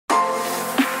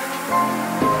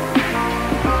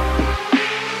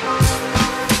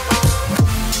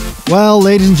Well,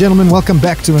 ladies and gentlemen, welcome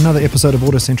back to another episode of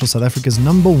AutoCentral, South Africa's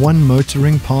 #1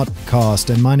 motoring podcast.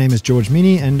 And my name is George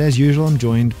Mienie, and as usual, I'm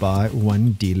joined by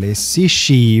Wandile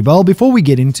Sishi. Well, before we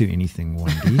get into anything,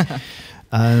 Wandi,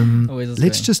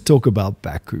 let's just talk about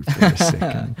Baku for a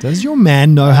second. Does your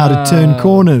man know how to turn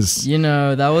corners? You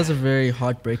know, that was a very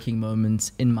heartbreaking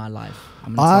moment in my life.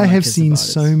 I have seen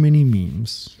so many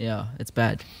memes. Yeah, it's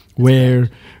bad. Where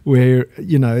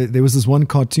you know, there was this one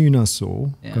cartoon I saw,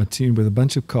 cartoon with a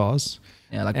bunch of cars,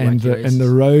 like and the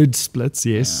road splits,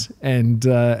 and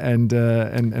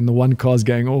the one car's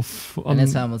going off, and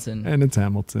it's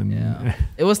Hamilton. Yeah,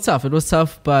 it was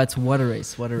tough, but what a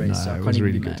race! No, so it was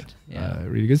really good.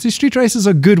 Really good. The street races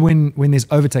are good when there's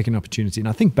overtaking opportunity, and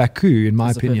I think Baku, in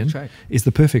my opinion, is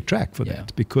the perfect track for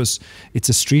that, because it's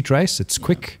a street race, it's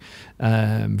quick,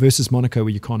 versus Monaco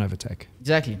where you can't overtake.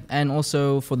 Exactly, and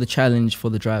also for the challenge for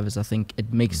the drivers, I think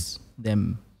it makes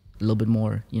them a little bit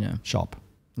more, sharp.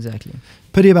 Exactly.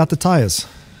 Pity about the tires.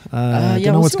 Don't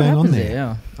know what's going on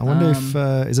there. I wonder if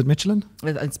is it Michelin?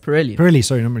 It's Pirelli. Pirelli,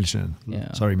 sorry, not Michelin.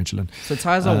 Sorry, Michelin. So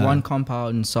tires are one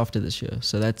compound softer this year,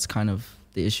 so that's kind of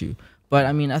the issue. But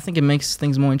I mean, I think it makes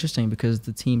things more interesting because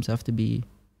the teams have to be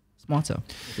smarter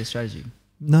with their strategy.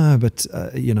 No, but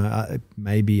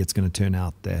maybe it's going to turn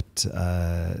out that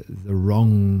the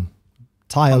wrong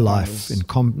tire life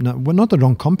not the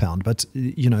wrong compound, but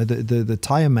the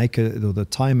tire maker or the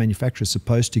tire manufacturer is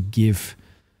supposed to give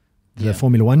the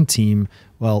Formula One team,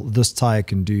 well, this tire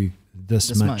can do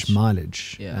this much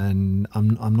mileage, and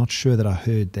I'm not sure that I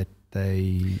heard that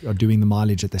they are doing the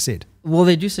mileage that they said. Well,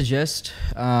 they do suggest,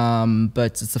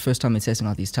 but it's the first time they're testing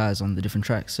out these tires on the different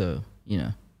tracks, so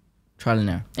trial and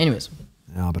error. Anyways,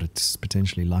 but it's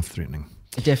potentially life-threatening.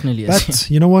 It definitely is. But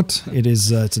you know what?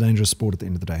 It's a dangerous sport at the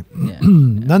end of the day.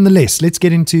 Nonetheless, let's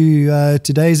get into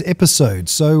today's episode.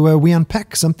 So we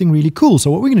unpack something really cool. So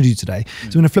what we're going to do today is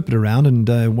we're going to flip it around, and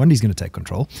Wandi's going to take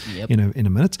control in a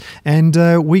minute. And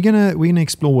we're going to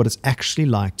explore what it's actually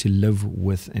like to live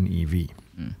with an EV.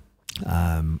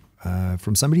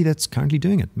 From somebody that's currently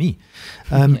doing it, me.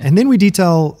 And then we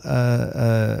detail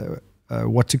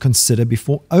what to consider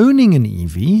before owning an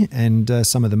EV, and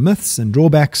some of the myths and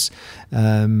drawbacks,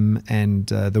 and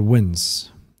the wins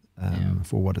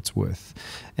for what it's worth.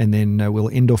 And then we'll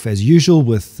end off as usual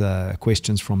with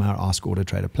questions from our Ask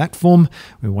AutoTrader platform,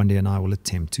 where Wandi and I will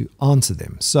attempt to answer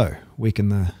them. So where can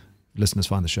the listeners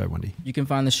find the show, Wandi? You can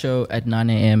find the show at 9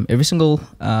 a.m. every single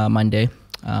Monday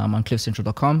on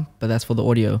cliffcentral.com, but that's for the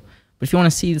audio. But if you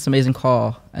want to see this amazing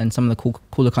car and some of the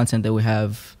cooler content that we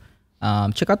have,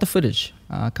 check out the footage.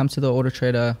 Come to the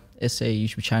AutoTrader SA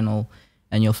YouTube channel,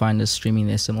 and you'll find us streaming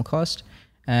there simulcast.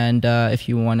 And if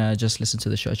you want to just listen to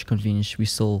the show at your convenience, we're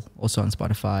still also on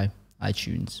Spotify,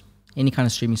 iTunes, any kind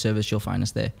of streaming service, you'll find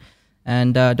us there.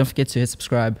 And don't forget to hit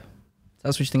subscribe. Tell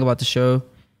us what you think about the show,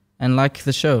 and like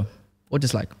the show or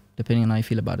dislike, depending on how you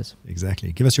feel about it.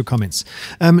 Exactly. Give us your comments.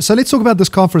 So let's talk about this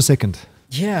car for a second.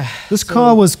 Yeah. This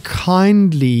car was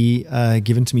kindly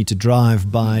given to me to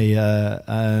drive by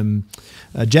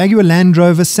a Jaguar Land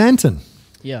Rover Santon.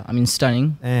 Yeah, I mean,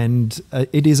 stunning. And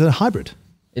it is a hybrid.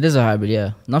 It is a hybrid,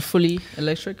 yeah. Not fully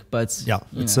electric, but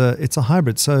it's a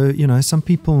hybrid. So, some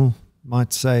people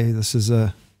might say this is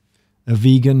a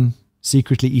vegan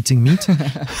secretly eating meat.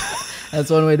 That's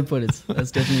one way to put it.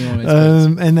 That's definitely one way to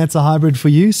put it. And that's a hybrid for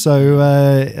you. So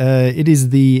it is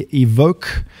the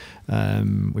Evoque,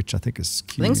 which I think is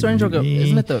I think it's Range Rover.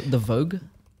 Isn't it the Vogue?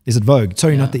 Is it Vogue?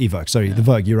 Sorry, not the Evoque. Sorry, the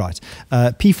Vogue. You're right.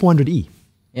 P400e.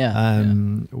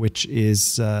 Which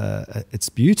is it's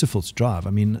beautiful to drive.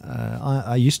 I mean,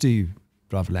 I used to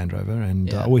drive a Land Rover,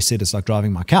 and I always said it's like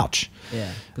driving my couch.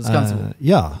 Yeah, because it's comfortable.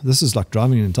 This is like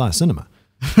driving an entire cinema.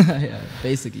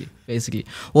 Basically.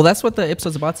 Well, that's what the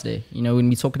episode's about today. When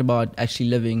we're talking about actually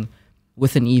living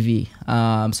with an EV.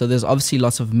 So there's obviously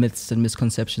lots of myths and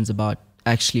misconceptions about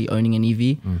actually owning an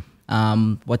EV,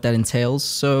 what that entails.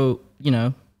 So,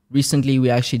 recently we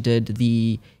actually did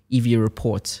the EV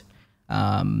report,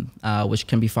 which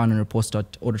can be found on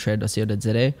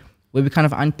reports.autotrader.co.za, where we kind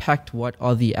of unpacked what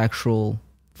are the actual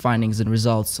findings and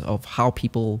results of how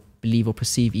people believe or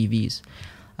perceive EVs.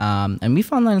 And we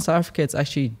found that in South Africa, it's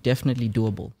actually definitely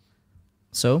doable.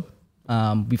 So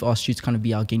we've asked you to kind of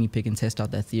be our guinea pig and test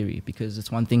out that theory, because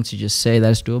it's one thing to just say that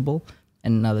it's doable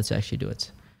and another to actually do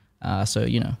it. So,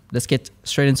 let's get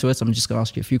straight into it. So I'm just going to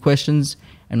ask you a few questions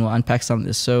and we'll unpack some of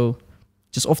this. So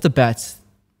just off the bat,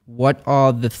 what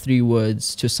are the 3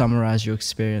 words to summarize your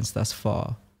experience thus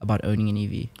far about owning an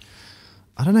EV?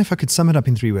 I don't know if I could sum it up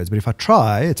in 3 words, but if I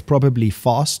try, it's probably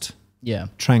fast,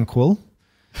 tranquil,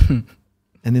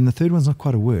 And then the third one's not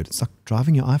quite a word. It's like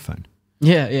driving your iPhone.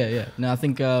 Yeah. No, I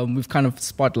think we've kind of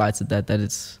spotlighted that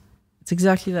it's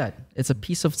exactly that. It's a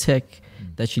piece of tech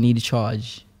that you need to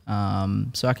charge.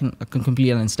 So I can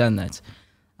completely understand that.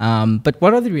 But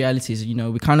what are the realities?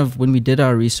 We kind of, when we did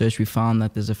our research, we found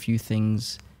that there's a few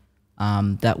things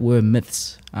that were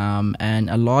myths. And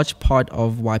a large part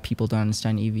of why people don't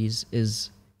understand EVs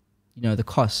is, the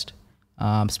cost,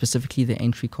 specifically the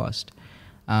entry cost.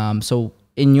 So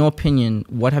in your opinion,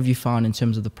 what have you found in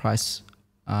terms of the price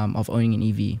of owning an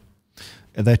EV?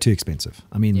 They're too expensive.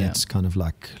 I mean, that's kind of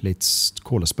like, let's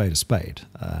call a spade a spade.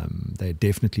 They're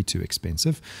definitely too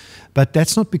expensive. But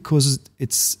that's not because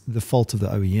it's the fault of the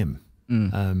OEM.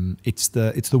 It's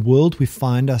the world we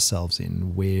find ourselves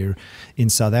in, where in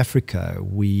South Africa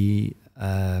we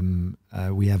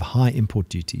have high import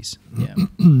duties.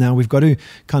 Now we've got to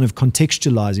kind of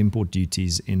contextualize import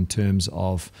duties in terms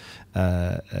of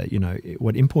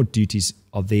what import duties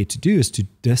are there to do is to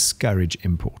discourage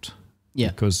import.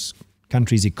 Because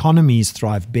countries' economies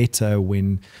thrive better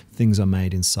when things are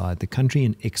made inside the country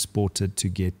and exported to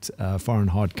get foreign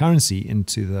hard currency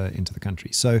into the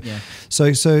country. So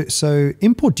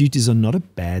import duties are not a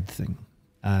bad thing.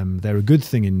 They're a good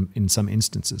thing in some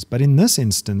instances, but in this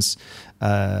instance,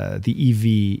 the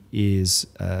EV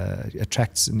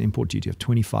attracts an import duty of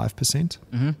 25%.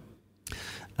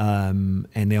 And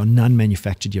there are none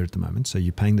manufactured here at the moment, so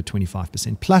you're paying the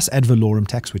 25% plus ad valorem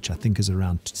tax, which I think is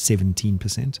around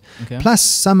 17%, plus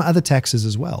some other taxes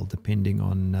as well, depending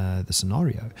on the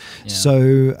scenario.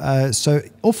 So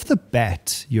off the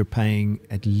bat, you're paying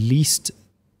at least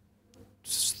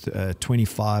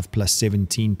 25 plus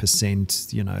 17%,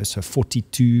 so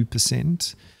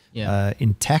 42%.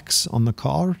 In tax on the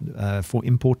car for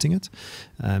importing it.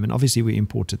 And obviously we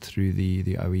import it through the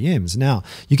OEMs. Now,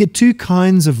 you get two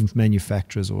kinds of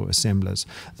manufacturers or assemblers.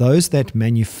 Those that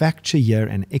manufacture here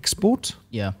and export.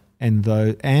 And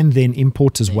then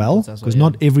import as well, because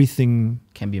not everything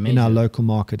can be made in our local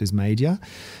market is made here.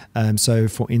 So,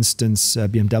 for instance,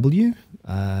 BMW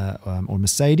or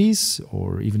Mercedes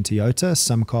or even Toyota,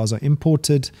 some cars are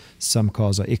imported, some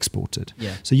cars are exported.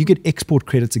 So you get export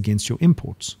credits against your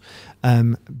imports.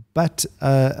 But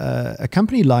a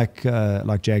company like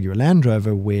Jaguar Land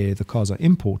Rover, where the cars are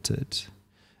imported,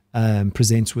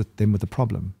 presents them with a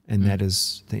problem, and that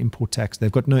is the import tax.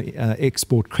 They've got no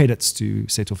export credits to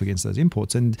set off against those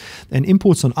imports, and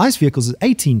imports on ICE vehicles is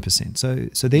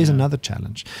 18%. So there's another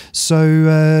challenge. So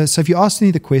if you ask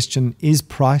me the question, is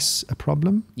price a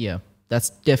problem? That's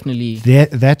definitely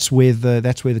that's where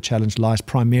the challenge lies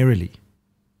primarily.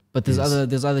 But there's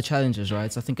other challenges,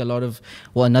 right? So I think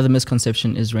another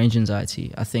misconception is range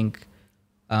anxiety. I think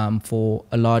for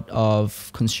a lot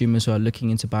of consumers who are looking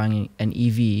into buying an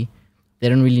EV, they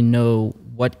don't really know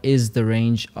what is the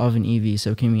range of an EV.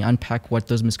 So can we unpack what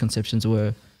those misconceptions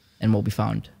were and what we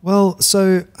found? Well,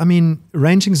 so I mean,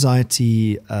 range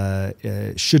anxiety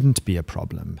shouldn't be a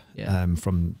problem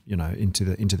from into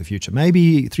the future.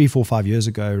 Maybe 3, 4, 5 years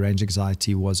ago, range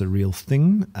anxiety was a real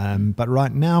thing, but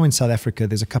right now in South Africa,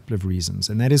 there's a couple of reasons,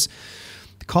 and that is,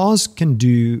 cars can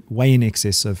do way in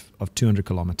excess of 200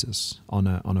 kilometers on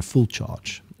a full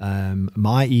charge.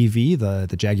 My EV,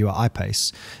 the Jaguar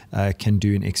I-Pace, can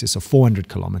do in excess of 400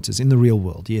 kilometers in the real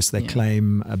world. Yes, they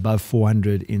claim above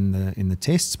 400 in the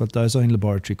tests, but those are in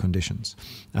laboratory conditions.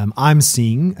 I'm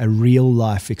seeing a real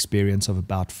life experience of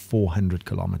about 400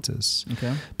 kilometers.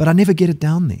 But I never get it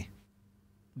down there.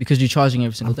 Because you're charging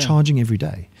every single day. I'm charging every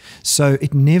day. So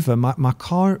it never, my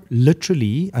car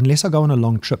literally, unless I go on a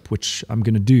long trip, which I'm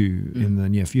going to do in the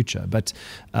near future, but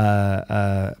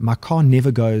my car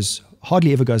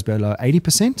hardly ever goes below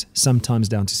 80%, sometimes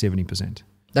down to 70%.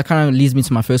 That kind of leads me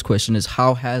to my first question, is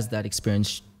how has that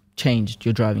experience changed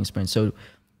your driving experience? So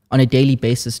on a daily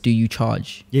basis, do you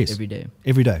charge every day?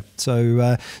 Every day.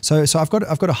 So I've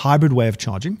got a hybrid way of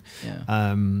charging.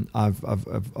 I've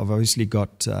obviously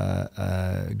got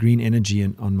green energy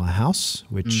on my house,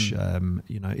 which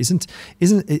isn't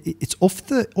it's off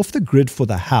the grid for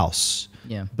the house.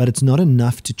 But it's not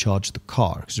enough to charge the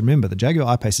car. Because remember, the Jaguar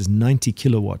I-Pace is 90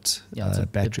 kilowatt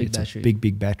battery. It's a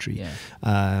big battery.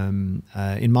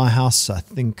 In my house, I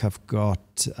think I've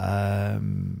got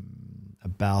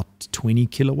about 20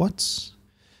 kilowatts.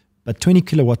 But 20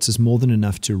 kilowatts is more than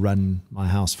enough to run my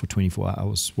house for 24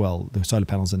 hours. Well, the solar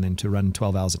panels, and then to run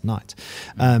 12 hours at night.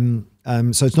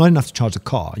 So it's not enough to charge the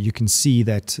car. You can see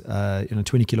that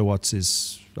 20 kilowatts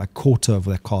is like a quarter of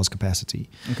that car's capacity.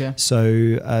 So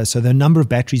the number of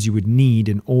batteries you would need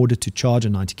in order to charge a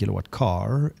 90 kilowatt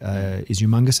car is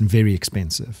humongous and very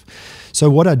expensive. So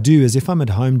what I do is, if I'm at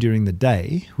home during the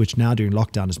day, which now during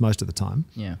lockdown is most of the time,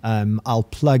 I'll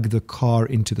plug the car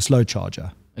into the slow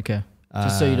charger. Okay.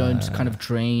 Just so you don't kind of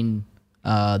drain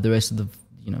the rest of the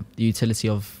utility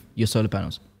of your solar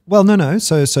panels. Well, no.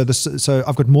 So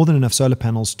I've got more than enough solar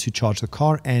panels to charge the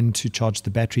car and to charge the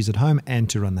batteries at home and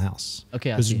to run the house.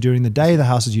 Okay, because during the day the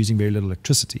house is using very little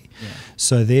electricity. Yeah.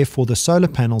 So therefore, the solar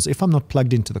panels, if I'm not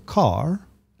plugged into the car,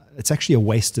 it's actually a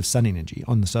waste of sun energy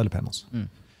on the solar panels.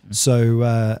 So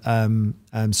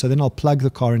then I'll plug the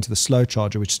car into the slow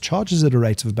charger, which charges at a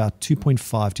rate of about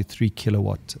 2.5 to 3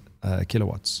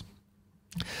 kilowatts.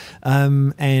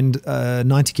 And a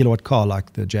 90 kilowatt car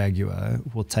like the Jaguar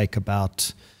will take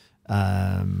about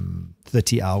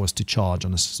 30 hours to charge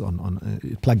on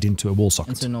plugged into a wall socket.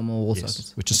 Into a normal wall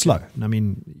socket, which is slow. And I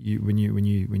mean, when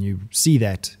you see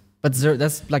that. But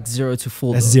that's like 0 to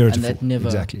full. That's 0 to full.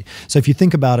 Exactly. So if you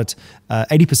think about it,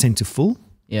 80% to full.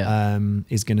 Yeah.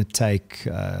 Is going to take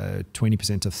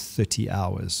 20% of 30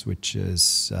 hours, which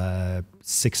is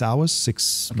 6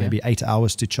 hours, maybe 8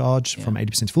 hours to charge from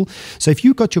 80% to full. So if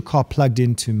you've got your car plugged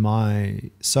into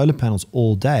my solar panels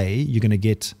all day, you're going to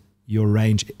get your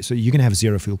range. So you're going to have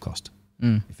zero fuel cost,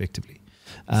 effectively.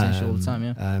 Essentially all the time,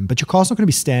 yeah. But your car's not going to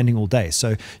be standing all day.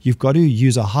 So you've got to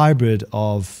use a hybrid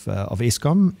of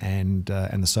Eskom and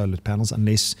the solar panels,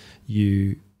 unless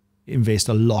you invest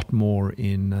a lot more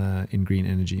in green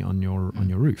energy on your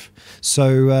roof.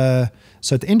 So at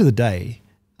the end of the day,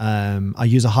 I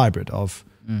use a hybrid of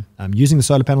using the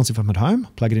solar panels if I'm at home,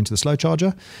 plug it into the slow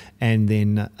charger, and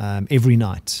then every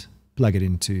night plug it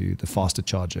into the faster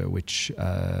charger, which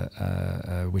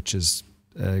is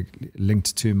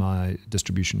linked to my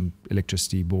distribution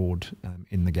electricity board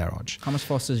in the garage. How much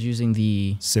faster is using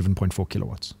the 7.4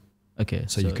 kilowatts? Okay,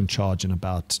 so you can charge in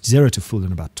about 0 to full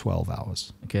in about 12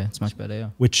 hours. Okay, it's much better, yeah.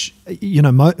 Which,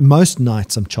 most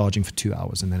nights I'm charging for 2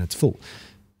 hours and then it's full.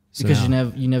 So because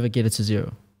you never get it to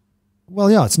zero. Well,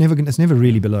 yeah, it's never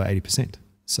really below 80%.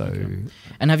 So,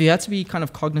 and have you had to be kind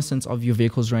of cognizant of your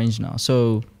vehicle's range now?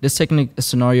 So let's take a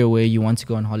scenario where you want to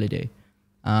go on holiday.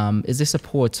 Is there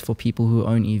support for people who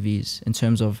own EVs in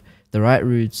terms of the right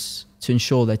routes to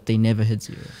ensure that they never hit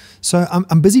zero? So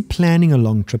I'm busy planning a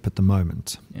long trip at the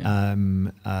moment, Yeah.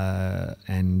 and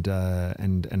I'm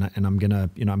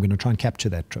gonna try and capture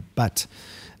that trip. But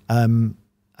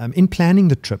in planning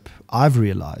the trip, I've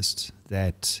realized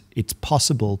that it's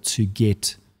possible to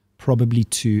get probably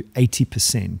to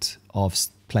 80% of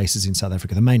places in South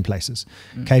Africa, the main places.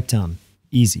 Cape Town,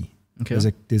 easy.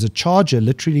 Okay. There's a charger,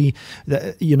 literally,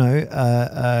 a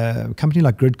company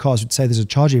like Grid Cars would say there's a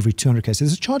charger every 200 k's.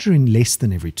 There's a charger in less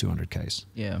than every 200 k's.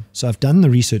 Yeah. So I've done the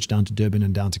research down to Durban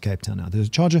and down to Cape Town now. There's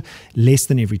a charger less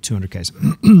than every 200 k's.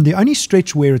 The only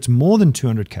stretch where it's more than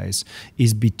 200 k's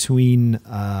is between,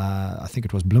 I think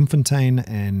it was Bloemfontein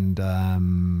and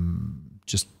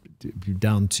just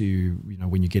down to,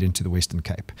 when you get into the Western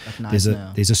Cape. There's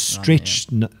a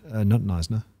stretch, not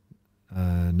Knysna.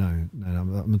 No,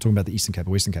 I'm not talking about the Eastern Cape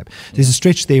or Western Cape. There's a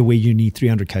stretch there where you need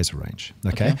 300 k's of range.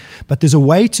 Okay, but there's a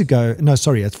way to go. No,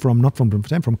 sorry, it's not from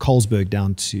Bloemfontein, from Colesberg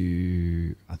down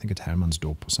to, I think it's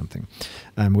Hermansdorp or something,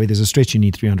 where there's a stretch you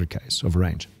need 300 k's of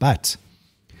range. But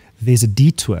there's a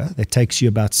detour that takes you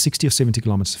about 60 or 70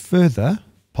 kilometers further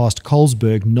past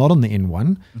Colesberg, not on the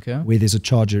N1, where there's a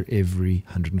charger every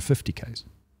 150 k's.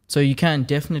 So you can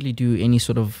definitely do any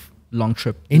sort of long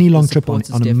trip. Any long trip on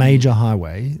a major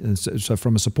highway. So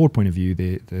from a support point of view,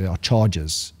 there are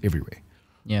chargers everywhere.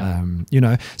 Yeah.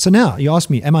 So now you ask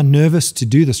me, am I nervous to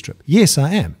do this trip? Yes,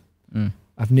 I am.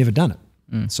 I've never done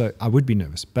it. So I would be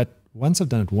nervous. But once I've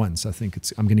done it once, I think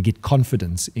I'm going to get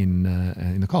confidence in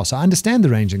the car. So I understand the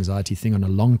range anxiety thing on a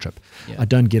long trip. Yeah. I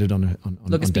don't get it on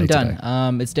Look, it's been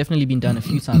done. It's definitely been done a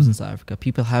few times in South Africa.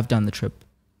 People have done the trip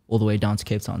all the way down to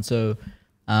Cape Town. So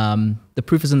the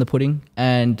proof is in the pudding,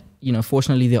 and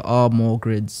fortunately there are more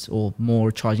grids or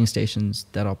more charging stations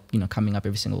that are coming up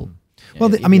every single.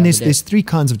 There's three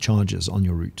kinds of chargers on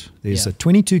your route. There's a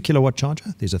 22 kilowatt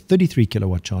charger, there's a 33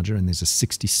 kilowatt charger, and there's a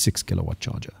 66 kilowatt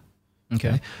charger.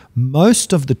 Okay.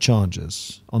 Most of the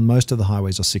chargers on most of the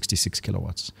highways are 66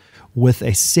 kilowatts, with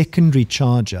a secondary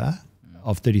charger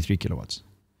of 33 kilowatts.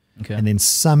 Okay. And then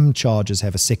some chargers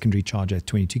have a secondary charger at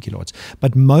 22 kilowatts.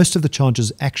 But most of the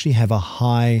chargers actually have a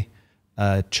high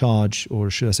charge, or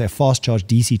should I say a fast charge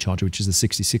DC charger, which is the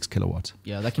 66 kilowatts.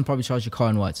 Yeah, that can probably charge your car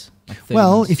in what? Like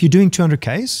if you're doing 200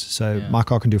 Ks, my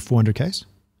car can do 400 Ks.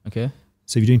 Okay.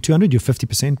 So if you're doing 200, you're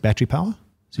 50% battery power.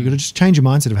 So you've got to just change your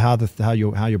mindset of how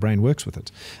your brain works with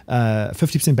it.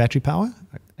 50% battery power,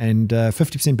 and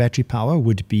 50% battery power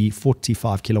would be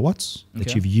 45 kilowatts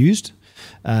that you've used.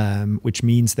 Which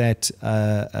means that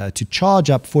to charge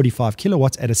up 45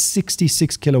 kilowatts at a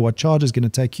 66 kilowatt charger is going to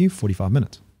take you 45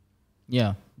 minutes.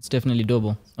 Yeah, It's definitely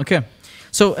doable. Okay.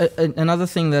 So another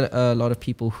thing that a lot of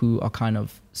people who are kind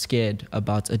of scared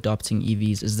about adopting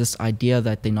EVs is this idea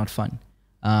that they're not fun.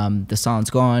 The sound's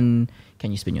gone.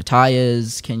 Can you spin your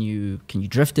tires? Can you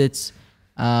drift it?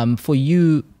 For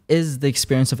you, is the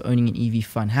experience of owning an EV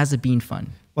fun? Has it been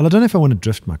fun? Well, I don't know if I want to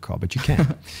drift my car, but you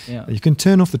can. Yeah. You can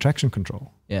turn off the traction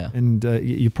control. Yeah. And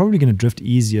you're probably going to drift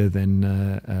easier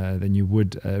than you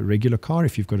would a regular car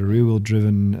if you've got a rear-wheel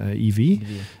driven EV.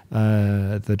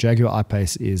 The Jaguar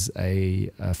I-Pace is a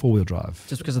four-wheel drive.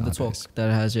 Just because of the I-Pace. torque that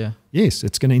it has, yeah. Yes,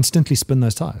 it's going to instantly spin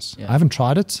those tires. Yeah. I haven't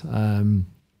tried it.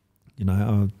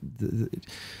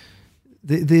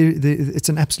 It's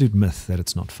an absolute myth that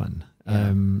it's not fun.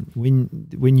 Yeah.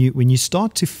 When you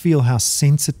start to feel how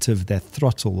sensitive that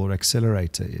throttle or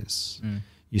accelerator is,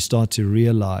 you start to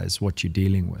realize what you're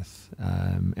dealing with,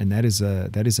 and that is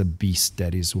a beast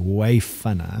that is way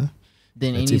funner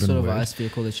than any sort of ICE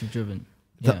vehicle that you've driven.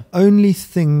 The only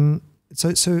thing,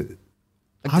 so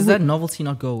does that novelty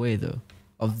not go away though?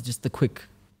 Of just the quick.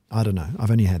 I don't know. I've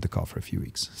only had the car for a few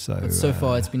weeks, so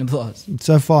far it's been a blast.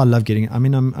 So far, I love getting it. I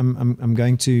mean, I'm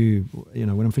going to, when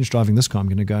I'm finished driving this car, I'm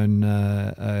going to go and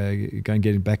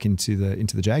get it back into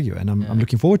the Jaguar, and I'm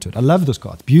looking forward to it. I love this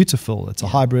car. It's beautiful. It's a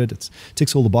hybrid. It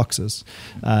ticks all the boxes,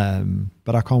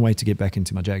 but I can't wait to get back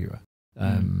into my Jaguar.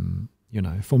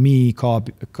 For me,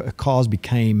 cars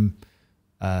became.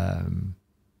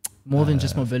 More than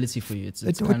just mobility for you.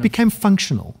 It became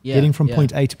functional. Getting from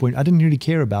point A to point. I didn't really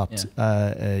care about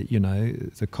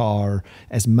the car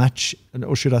as much,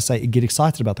 or should I say, get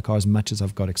excited about the car as much as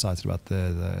I've got excited about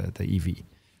the EV.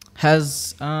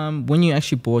 Has when you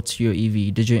actually bought your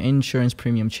EV, did your insurance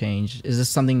premium change? Is this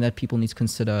something that people need to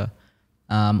consider,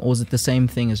 or is it the same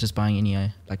thing as just buying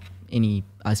any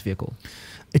ICE vehicle?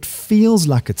 It feels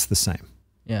like it's the same.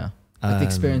 Yeah, like the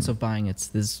experience of buying it.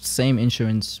 There's same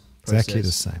insurance. Exactly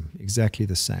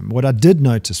the same. What I did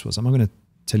notice was, I'm not going to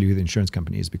tell you who the insurance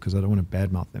company is because I don't want to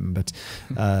badmouth them, but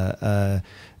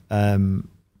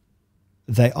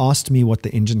they asked me what the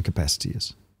engine capacity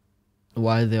is.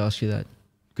 Why did they ask you that?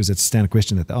 Because it's a standard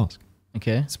question that they ask.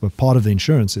 Okay. So part of the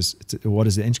insurance is what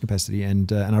is the engine capacity,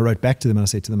 and I wrote back to them and I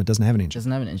said to them, it doesn't have an engine. It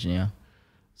doesn't have an engine, yeah.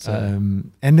 So.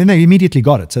 And then they immediately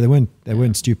got it, so they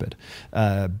weren't stupid.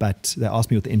 But they asked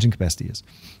me what the engine capacity is,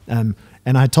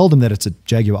 and I told them that it's a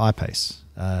Jaguar I-Pace.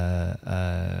 So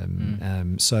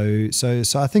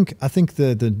I think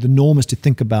the norm is to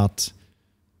think about.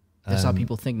 That's how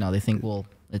people think now. They think, well,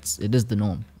 it is the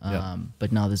norm.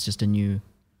 But now there's just a new,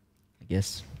 I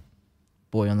guess,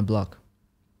 boy on the block.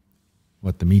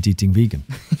 What, the meat-eating vegan?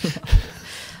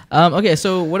 Okay,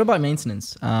 so what about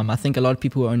maintenance? I think a lot of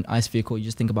people who own ICE vehicle, you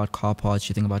just think about car parts,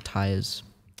 you think about tires,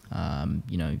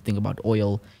 you think about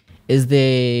oil. Is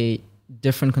there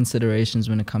different considerations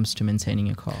when it comes to maintaining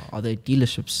a car? Are there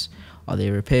dealerships? Are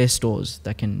there repair stores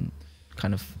that can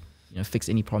kind of fix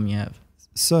any problem you have?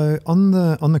 So on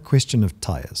the question of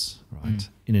tires, right?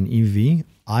 In an EV,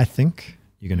 I think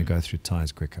you're going to go through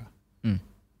tires quicker.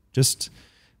 Just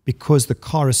because the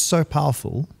car is so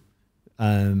powerful.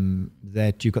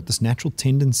 That you've got this natural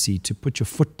tendency to put your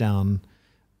foot down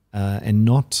and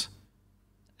not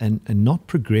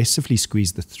progressively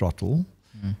squeeze the throttle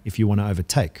if you want to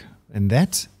overtake, and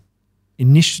that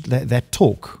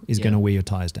torque is going to wear your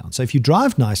tires down. So if you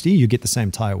drive nicely, you get the same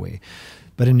tire wear,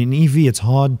 but in an EV, it's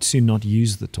hard to not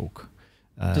use the torque.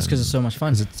 Just because it's so much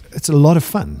fun. It's a lot of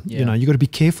fun. You got to be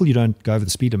careful you don't go over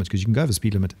the speed limit, because you can go over the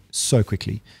speed limit so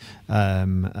quickly.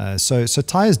 So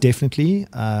tires definitely,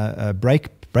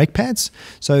 brake pads.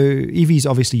 So EVs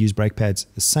obviously use brake pads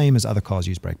the same as other cars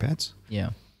use brake pads. Yeah.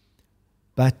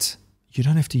 But you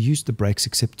don't have to use the brakes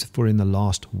except for in the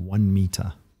last 1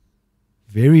 meter.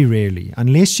 Very rarely,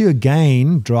 unless you're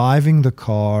again driving the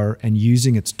car and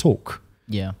using its torque.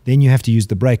 Yeah. Then you have to use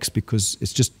the brakes because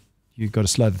it's just. You've got to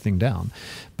slow the thing down.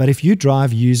 But if you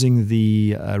drive using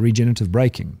the regenerative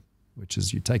braking, which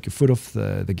is you take your foot off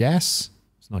the gas,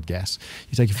 it's not gas,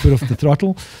 you take your foot off the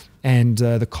throttle, and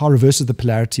the car reverses the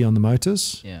polarity on the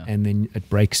motors, and then it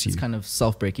brakes you. It's kind of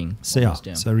self-braking. So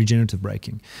so regenerative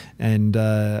braking. And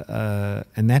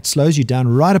that slows you down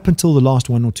right up until the last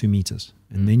 1 or 2 meters,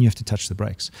 and then you have to touch the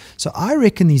brakes. So I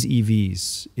reckon these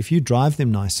EVs, if you drive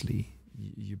them nicely,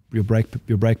 your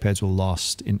brake pads will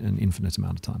last in an infinite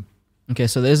amount of time. Okay,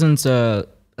 so there isn't a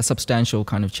substantial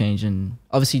kind of change in.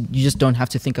 Obviously, you just don't have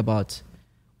to think about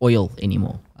oil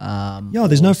anymore.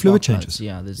 There's no fluid changes.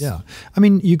 I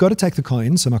mean, you got to take the car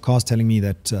in. So my car's telling me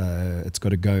that it's got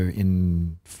to go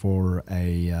in for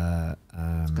a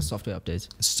software update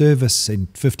service in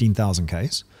 15,000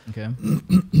 Ks. Okay.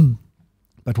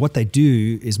 But what they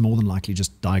do is more than likely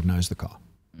just diagnose the car.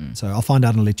 So I'll find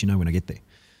out and let you know when I get there.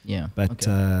 Yeah.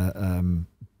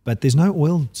 But there's no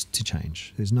oil to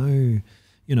change. There's no,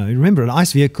 remember, an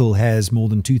ICE vehicle has more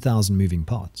than 2,000 moving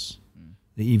parts.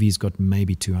 The EV's got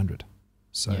maybe 200.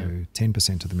 So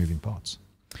 10% of the moving parts.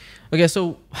 Okay,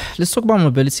 so let's talk about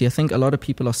mobility. I think a lot of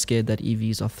people are scared that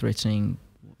EVs are threatening,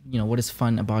 what is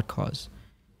fun about cars.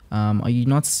 Are you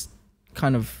not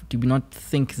do we not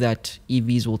think that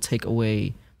EVs will take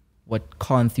away what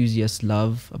car enthusiasts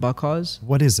love about cars?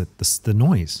 What is it? The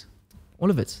noise? All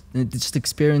of it. It's just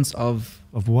experience of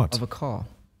what? Of a car.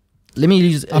 Let me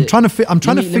use. I'm trying to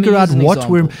figure out what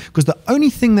because the only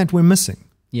thing that we're missing.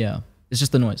 Yeah, it's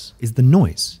just the noise. Is the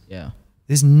noise. Yeah.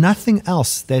 There's nothing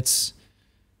else that's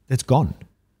gone.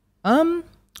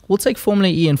 We'll take Formula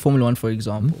E and Formula 1 for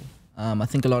example. I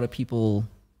think a lot of people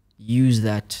use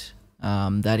that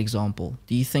example.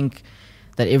 Do you think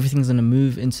that everything's going to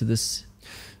move into this?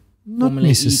 Not Formula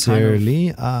necessarily.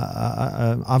 E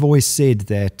I've always said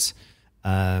that,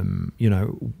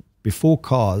 before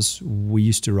cars, we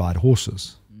used to ride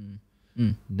horses.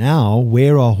 Now,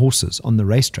 where are horses? On the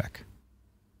racetrack.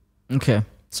 Okay.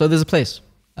 So there's a place.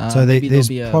 So there's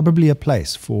probably a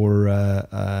place for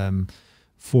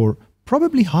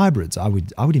probably hybrids, I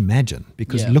would imagine,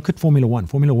 because look at Formula 1.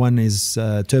 Formula 1 is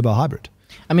turbo hybrid.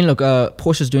 I mean, look,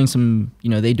 Porsche's doing some,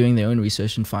 they're doing their own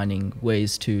research and finding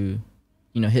ways to,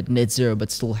 hit net zero, but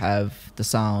still have the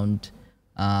sound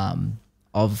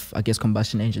of, I guess,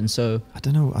 combustion engines. So I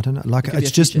don't know. Like,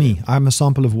 it's just me. I'm a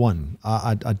sample of one.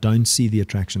 I don't see the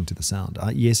attraction to the sound.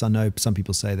 Yes, I know some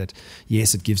people say that,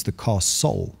 yes, it gives the car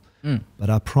soul. But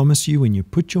I promise you, when you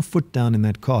put your foot down in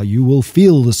that car, you will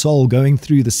feel the soul going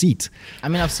through the seat. I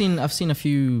mean, I've seen a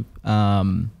few,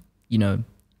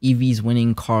 EVs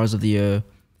winning cars of the year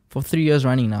for 3 years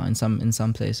running now in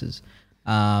some places.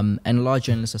 And a lot of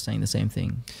journalists are saying the same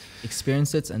thing.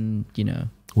 Experience it, and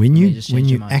when you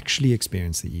actually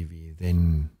experience the EV,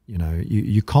 then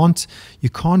you can't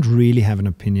really have an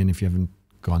opinion if you haven't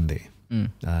gone there.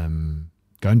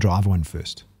 Go and drive one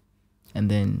first. And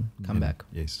then come back.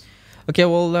 Yes. Okay,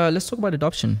 well, let's talk about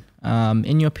adoption.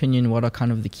 In your opinion, what are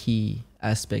kind of the key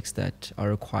aspects that are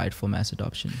required for mass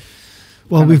adoption?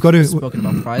 Well, we've spoken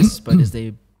about price, but is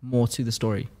there more to the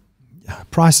story?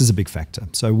 Price is a big factor.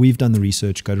 So we've done the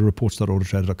research. Go to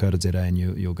reports.autotrader.co.za and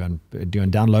you'll go and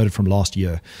download it from last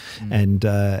year,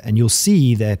 and you'll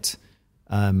see that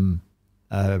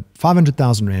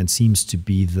 500,000 Rand seems to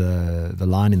be the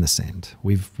line in the sand.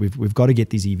 We've got to get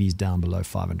these EVs down below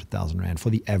 500,000 Rand for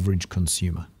the average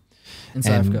consumer. In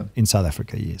South Africa? In South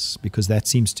Africa, yes. Because that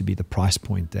seems to be the price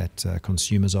point that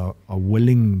consumers are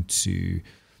willing to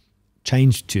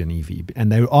change to an EV.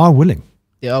 And they are willing.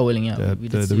 They are willing, yeah.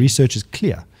 The research is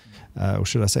clear. Or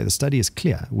should I say the study is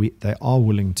clear. They are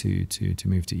willing to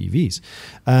move to EVs.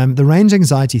 The range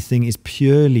anxiety thing is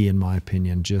purely, in my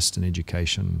opinion, just an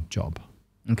education job.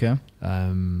 Okay.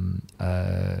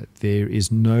 There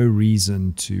is no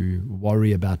reason to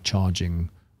worry about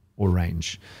charging or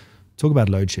range. Talk about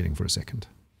load shedding for a second.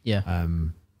 Yeah.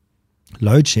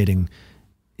 Load shedding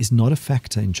is not a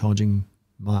factor in charging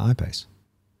my iPace.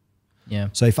 Yeah.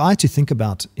 So if I had to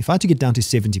get down to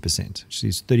 70%, which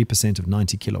is 30% of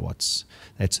 90 kilowatts,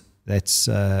 that's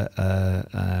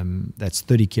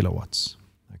 30 kilowatts.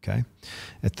 Okay,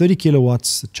 at 30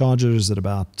 kilowatts, the charger is at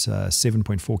about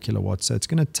 7.4 kilowatts. So it's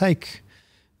going to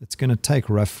take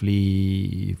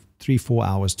roughly 3-4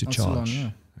 hours to charge. So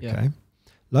long, yeah. Okay,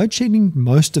 load shedding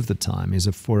most of the time is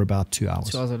for about 2 hours.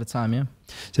 2 hours at a time, yeah.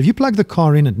 So if you plug the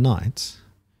car in at night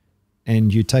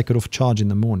and you take it off charge in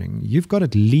the morning, you've got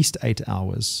at least 8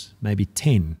 hours, maybe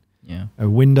 10. Yeah. A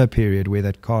window period where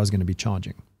that car is going to be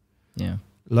charging. Yeah.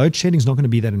 Load shedding is not going to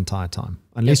be that entire time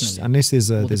unless there's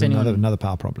another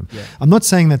power problem. Yeah. I'm not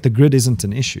saying that the grid isn't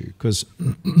an issue, because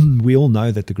we all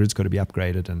know that the grid's got to be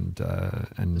upgraded and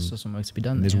there's some work to be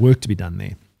done. There's work to be done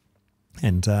there,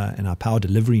 and our power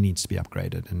delivery needs to be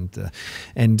upgraded.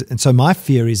 And so my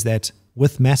fear is that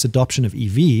with mass adoption of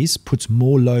EVs puts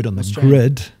more load on the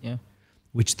grid,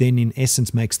 which then in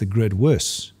essence makes the grid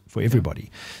worse for everybody.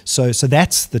 So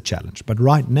that's the challenge. But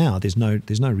right now, there's no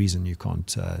reason you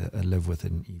can't live with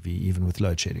an EV, even with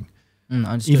load shedding,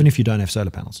 even if you don't have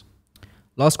solar panels.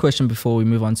 Last question before we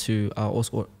move on to our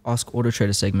Ask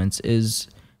AutoTrader segments is,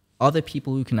 are there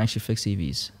people who can actually fix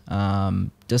EVs?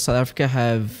 Does South Africa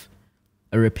have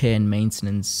a repair and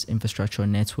maintenance infrastructure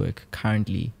network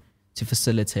currently to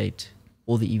facilitate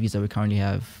all the EVs that we currently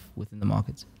have within the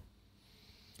market?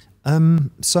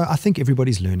 So I think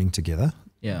everybody's learning together.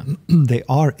 Yeah. There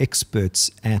are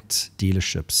experts at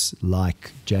dealerships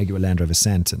like Jaguar Land Rover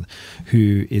Sandton,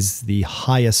 who is the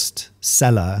highest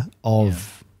seller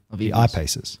of the EVs.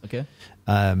 iPaces. Okay.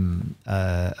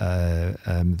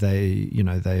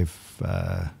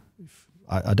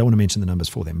 I don't want to mention the numbers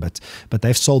for them, but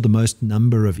they've sold the most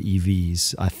number of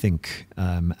EVs, I think,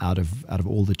 out of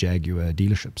all the Jaguar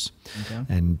dealerships. Okay.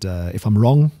 And if I'm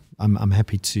wrong, I'm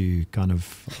happy to kind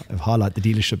of highlight the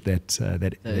dealership that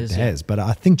has. But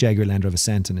I think Jaguar Land Rover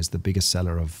Santon is the biggest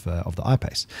seller of the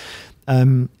I-Pace.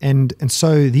 And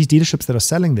so these dealerships that are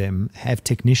selling them have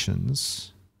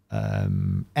technicians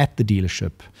at the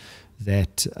dealership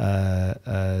that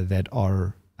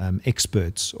are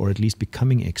experts, or at least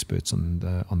becoming experts on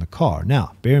the car.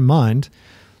 Now, bear in mind,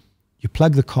 you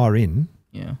plug the car in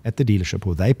at the dealership,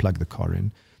 or they plug the car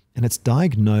in, and it's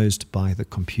diagnosed by the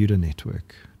computer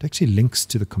network. It actually links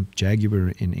to the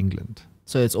Jaguar in England.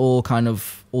 So it's all kind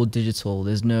of all digital.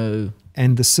 There's no...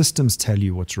 And the systems tell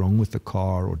you what's wrong with the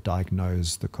car or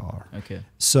diagnose the car. Okay.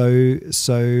 So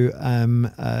and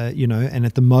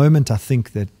at the moment, I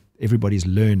think that everybody's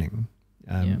learning.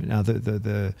 Now,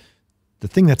 the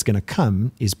thing that's going to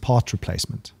come is part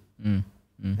replacement. And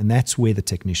that's where the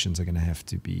technicians are going to have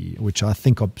to be, which I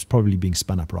think are probably being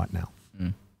spun up right now.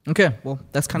 Okay, well,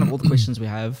 that's kind of all the questions we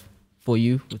have for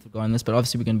you with regard to this, but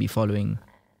obviously we're going to be following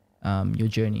your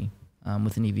journey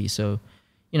with an EV. So,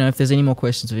 if there's any more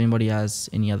questions, if anybody has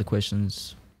any other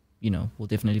questions, we'll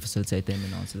definitely facilitate them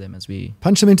and answer them as we...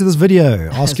 Punch them into this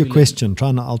video. Ask your question.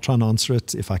 I'll try and answer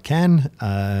it if I can.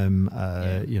 I'm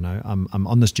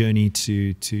on this journey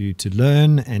to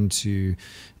learn and to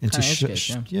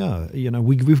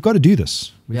we've got to do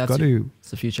this. We've got to.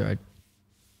 It's the future, right?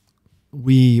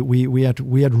 We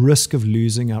at risk of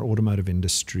losing our automotive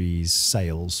industry's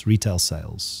sales, retail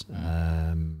sales,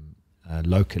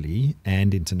 locally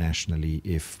and internationally,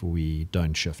 if we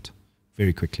don't shift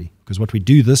very quickly. Because what we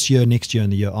do this year, next year,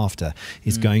 and the year after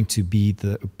is going to be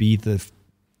the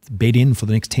bed in for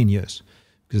the next 10 years.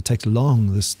 Because it takes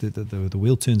long. The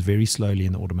wheel turns very slowly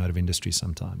in the automotive industry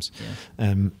sometimes.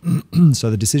 So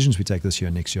the decisions we take this year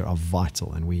and next year are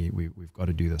vital, and we've got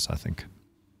to do this, I think.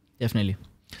 Definitely.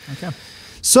 Okay.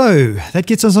 So that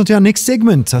gets us onto our next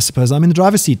segment. I suppose I'm in the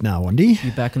driver's seat now, Wandi.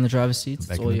 You're back in the driver's seat.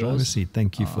 It's all yours. Driver's seat.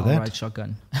 Thank you for that. All right,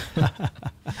 shotgun.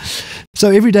 So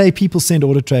every day people send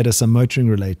AutoTrader some motoring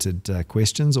related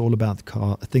questions, all about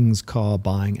car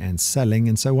buying and selling.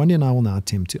 And so Wandi and I will now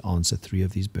attempt to answer 3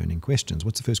 of these burning questions.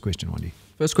 What's the first question, Wandi?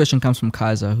 First question comes from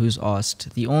Kaiser, who's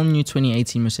asked, the all-new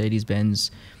 2018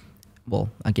 Mercedes-Benz,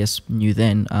 well, I guess new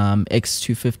then,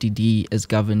 X250D is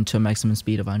governed to a maximum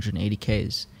speed of 180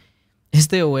 Ks. Is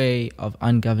there a way of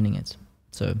ungoverning it?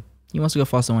 So he wants to go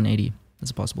faster than 180.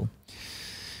 Is it possible?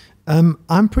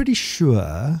 I'm pretty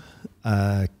sure,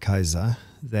 Kaiser,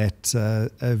 that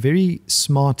a very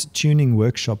smart tuning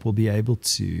workshop will be able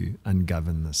to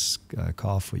ungovern this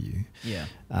car for you. Yeah.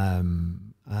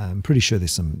 I'm pretty sure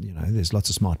there's lots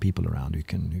of smart people around who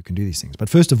can do these things. But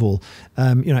first of all,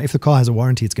 if the car has a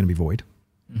warranty, it's going to be void.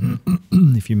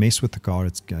 Mm-hmm. If you mess with the car,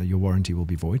 your warranty will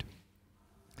be void.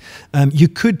 You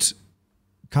could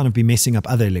kind of be messing up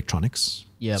other electronics.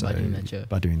 Yeah, by doing that, yeah.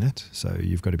 By doing that. So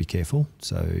you've got to be careful.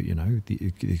 So,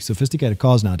 the sophisticated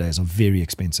cars nowadays are very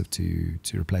expensive to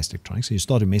replace electronics. So you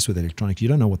start to mess with electronics, you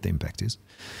don't know what the impact is.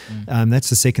 That's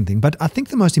the second thing. But I think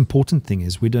the most important thing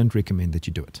is we don't recommend that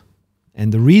you do it.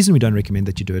 And the reason we don't recommend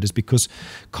that you do it is because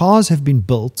cars have been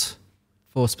built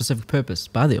for a specific purpose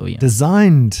by the OEM.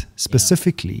 Designed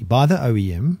specifically by the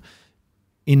OEM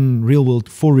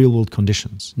for real world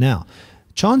conditions. Now,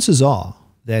 chances are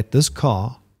that this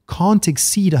car can't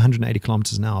exceed 180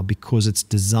 kilometers an hour because its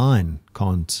design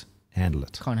can't handle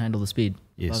it. Can't handle the speed.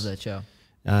 Yes. Love that, yeah.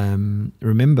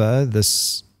 Remember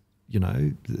this, you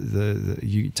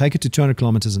take it to 200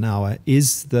 kilometers an hour.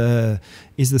 Is the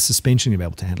suspension going to be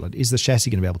able to handle it? Is the chassis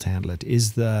going to be able to handle it?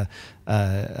 Is what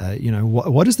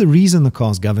is the reason the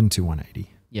car's governed to 180?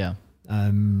 Yeah.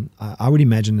 I would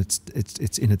imagine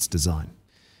it's in its design.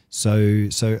 So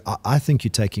I think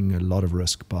you're taking a lot of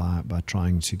risk by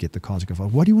trying to get the car to go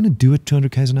fast. What do you want to do at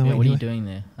 200 k's an hour? Yeah, what are you doing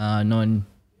there?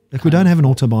 We don't have an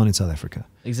Autobahn in South Africa.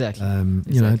 Exactly. Don't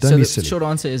be silly. The short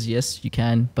answer is yes, you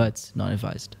can, but not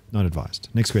advised. Not advised.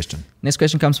 Next question. Next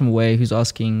question comes from Wei, who's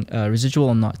asking residual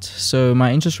or not. So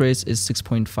my interest rate is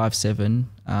 6.57,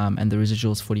 and the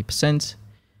residual is 40%.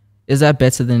 Is that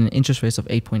better than an interest rate of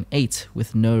 8.8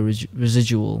 with no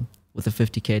residual with a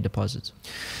 50K deposit?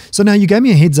 So now you gave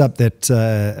me a heads up that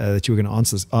you were going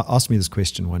to ask me this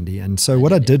question, Wandi. And so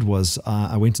what I did was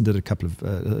I went and did a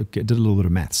little bit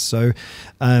of maths. So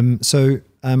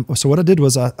what I did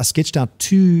was I sketched out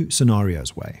 2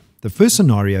 scenarios. The first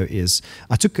scenario is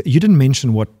you didn't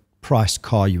mention what price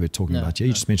car you were talking about. Yeah,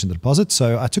 you just mentioned the deposit.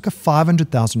 So I took a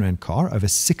 500,000 Rand car over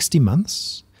 60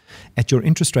 months at your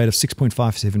interest rate of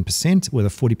 6.57% with a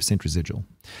 40% residual.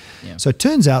 Yeah. So it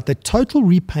turns out that total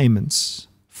repayments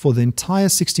for the entire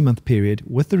 60-month period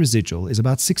with the residual is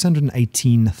about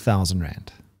 618,000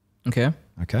 Rand. Okay.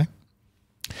 Okay.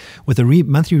 With a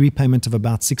monthly repayment of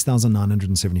about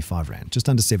 6,975 Rand, just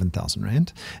under 7,000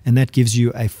 Rand. And that gives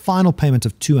you a final payment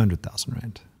of 200,000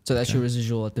 Rand. So that's your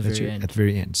residual at the very end. At the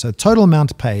very end. So total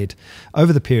amount paid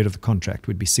over the period of the contract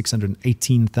would be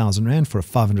 618,000 Rand for a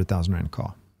 500,000 Rand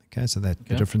car. Okay, so that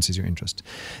the difference is your interest.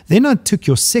 Then I took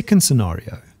your second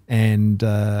scenario and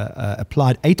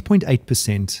applied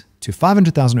 8.8% to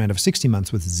 500,000 Rand over 60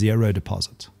 months with zero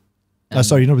deposit.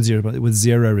 Sorry, not with zero, but with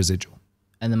zero residual.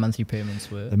 And the monthly payments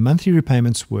were? The monthly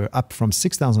repayments were up from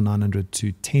 6,900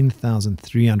 to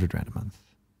 10,300 Rand a month.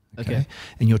 Okay.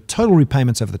 And your total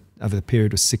repayments over the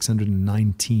period was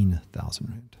 619,000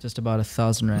 Rand. Just about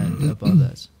 1,000 Rand above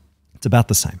that. It's about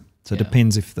the same. So it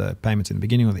depends if the payment's in the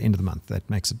beginning or the end of the month. That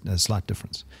makes a slight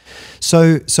difference.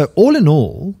 So all in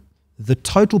all, the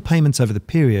total payments over the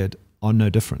period are no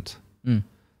different.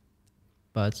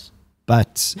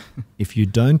 But if you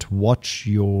don't watch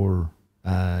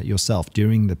yourself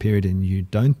during the period and you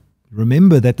don't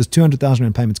remember that there's 200,000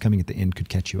 Rand payments coming at the end, could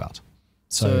catch you out.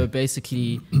 So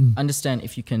basically, understand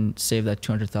if you can save that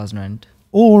 200,000 Rand.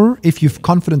 Or if you're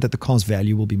confident that the car's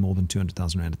value will be more than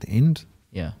 200,000 Rand at the end,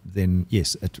 then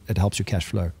yes, it helps your cash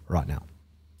flow right now.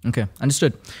 Okay,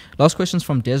 understood. Last question's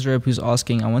from Desiree, who's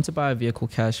asking, I want to buy a vehicle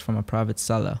cash from a private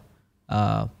seller.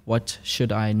 What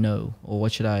should I know, or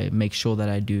what should I make sure that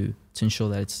I do to ensure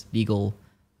that it's legal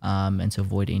and to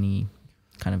avoid any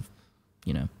kind of,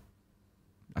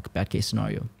 like a bad case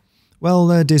scenario?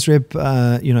 Well, Desiree,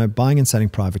 buying and selling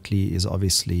privately is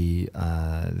obviously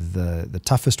the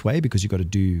toughest way because you've got to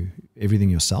do everything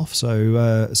yourself.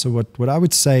 So what I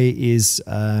would say is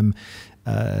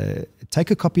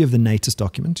take a copy of the NATIS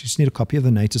document. You just need a copy of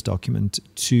the NATIS document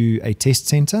to a test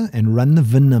center and run the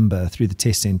VIN number through the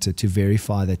test center to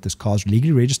verify that this car is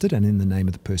legally registered and in the name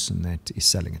of the person that is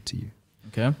selling it to you.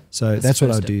 Okay. So that's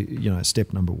what I do,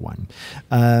 step number one.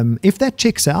 If that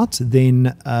checks out,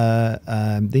 then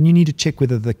you need to check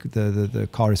whether the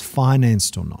car is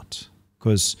financed or not.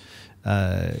 Because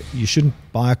you shouldn't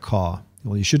buy a car.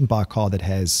 Well, you shouldn't buy a car that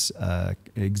has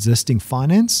existing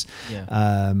finance.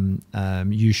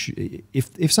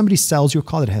 If somebody sells your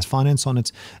car that has finance on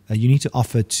it, you need to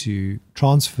offer to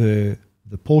transfer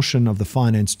the portion of the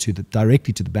finance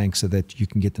directly to the bank so that you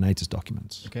can get the NATIS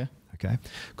documents. Okay.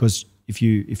 Because if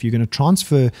you're going to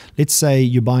transfer, let's say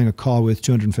you're buying a car worth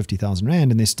 250,000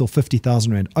 Rand and there's still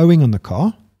 50,000 Rand owing on the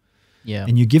car,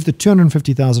 and you give the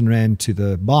 250,000 Rand to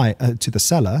the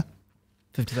seller,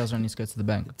 50,000 Rand needs to go to the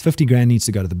bank. 50 grand needs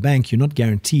to go to the bank. You're not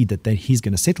guaranteed that he's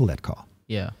going to settle that car.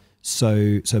 Yeah.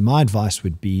 So my advice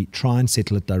would be try and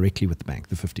settle it directly with the bank,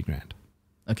 the 50 grand.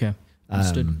 Okay.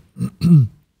 Understood.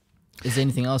 Is there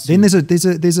anything else? Then there's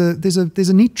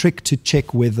a neat trick to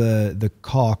check whether the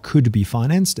car could be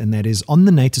financed, and that is on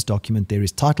the NATIS document there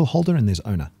is title holder and there's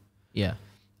owner. Yeah.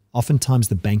 Oftentimes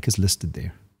the bank is listed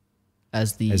there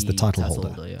as the title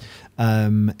holder.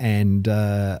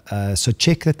 So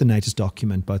check that the NATIS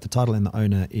document, both the title and the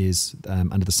owner, is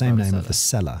under the same name of the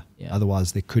seller. Yeah.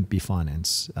 Otherwise, there could be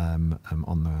finance on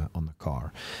the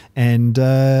car. And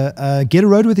get a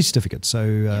roadworthy certificate. So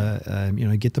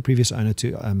get the previous owner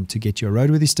to get you a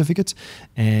roadworthy certificate,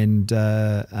 and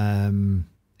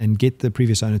get the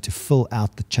previous owner to fill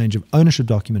out the change of ownership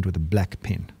document with a black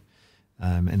pen.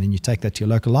 And then you take that to your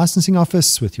local licensing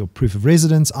office with your proof of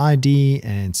residence, ID,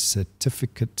 and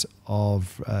certificate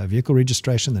of vehicle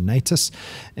registration, the NATIS,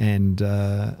 and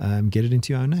get it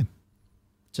into your own name.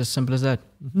 Just simple as that.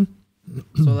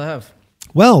 That's all I have.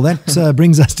 Well, that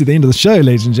brings us to the end of the show,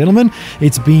 ladies and gentlemen.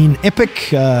 It's been epic.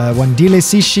 Wandile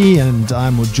Sishi, and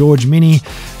I'm with George Mienie.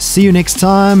 See you next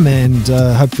time, and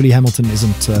hopefully Hamilton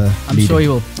isn't leading. I'm sure you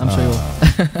will.